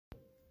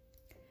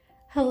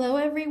Hello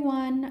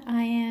everyone,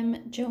 I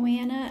am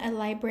Johanna, a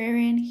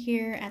librarian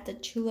here at the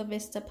Chula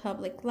Vista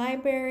Public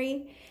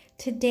Library.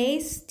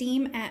 Today's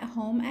STEAM at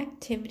Home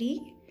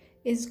activity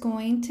is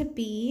going to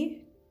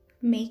be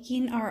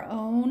making our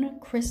own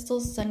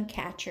crystal sun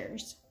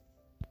catchers.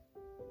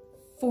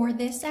 For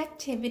this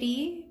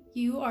activity,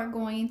 you are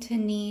going to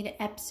need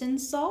Epsom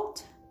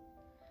salt,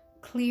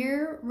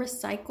 clear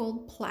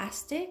recycled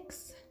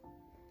plastics,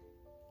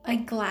 a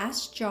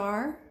glass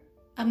jar,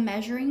 a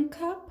measuring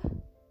cup,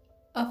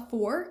 a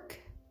fork,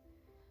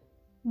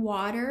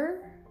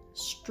 water,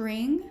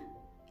 string,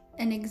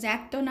 an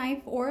X-Acto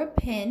knife or a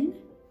pin,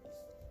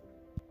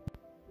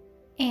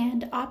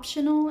 and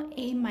optional,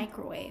 a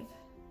microwave.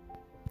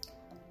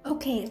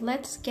 Okay,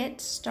 let's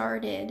get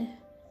started.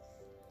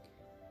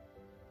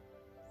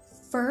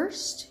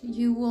 First,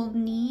 you will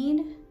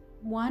need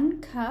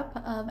 1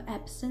 cup of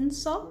Epsom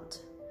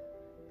salt,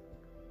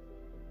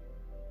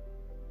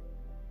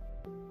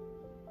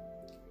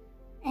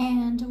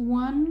 and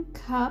 1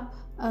 cup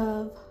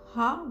of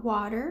hot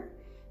water.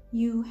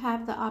 You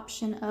have the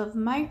option of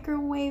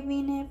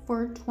microwaving it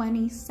for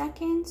 20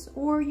 seconds,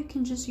 or you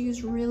can just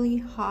use really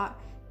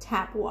hot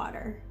tap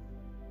water.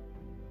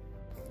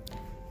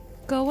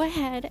 Go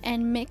ahead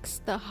and mix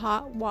the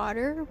hot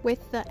water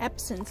with the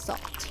Epsom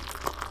salt.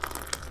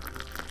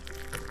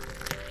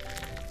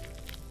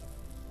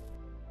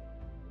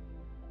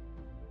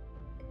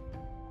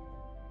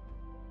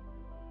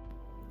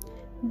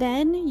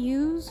 Then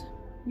use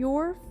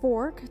your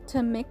fork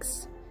to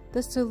mix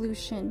the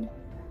solution.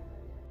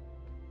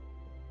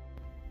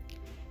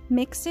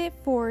 Mix it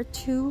for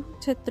 2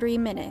 to 3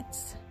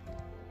 minutes.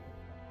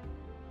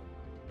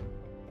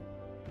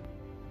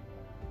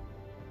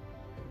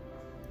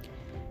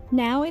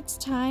 Now it's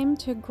time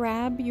to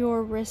grab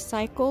your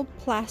recycled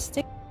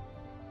plastic.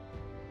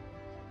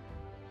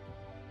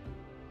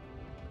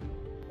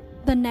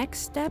 The next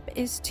step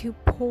is to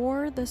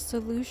pour the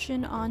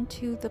solution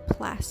onto the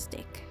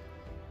plastic.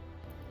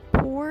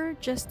 Pour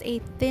just a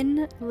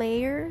thin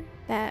layer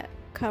that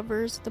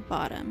covers the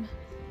bottom.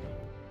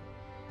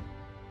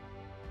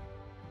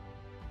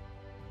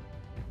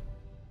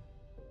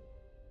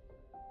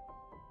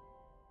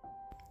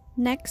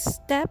 Next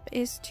step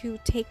is to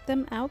take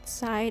them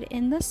outside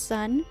in the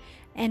sun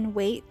and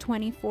wait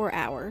 24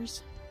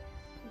 hours.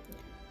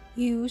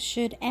 You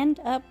should end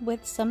up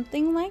with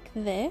something like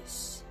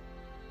this.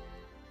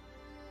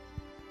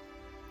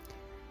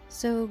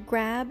 So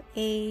grab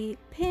a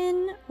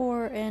pin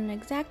or an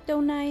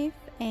X-Acto knife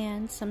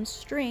and some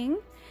string,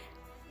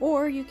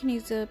 or you can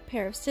use a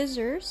pair of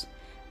scissors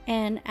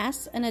and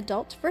ask an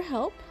adult for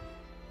help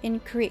in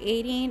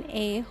creating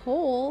a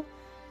hole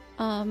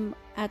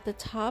at the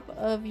top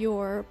of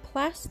your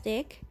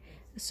plastic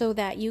so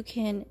that you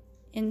can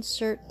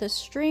insert the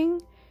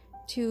string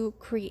to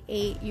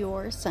create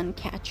your sun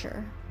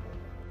catcher.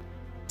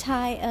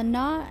 Tie a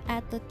knot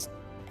at the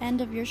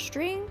end of your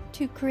string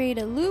to create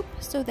a loop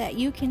so that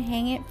you can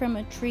hang it from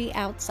a tree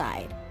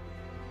outside.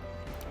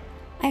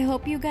 I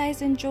hope you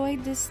guys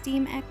enjoyed this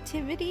STEAM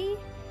activity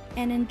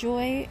and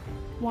enjoy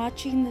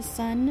watching the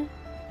sun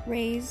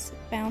rays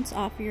bounce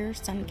off your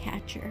sun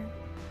catcher.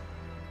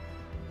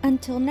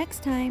 Until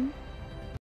next time.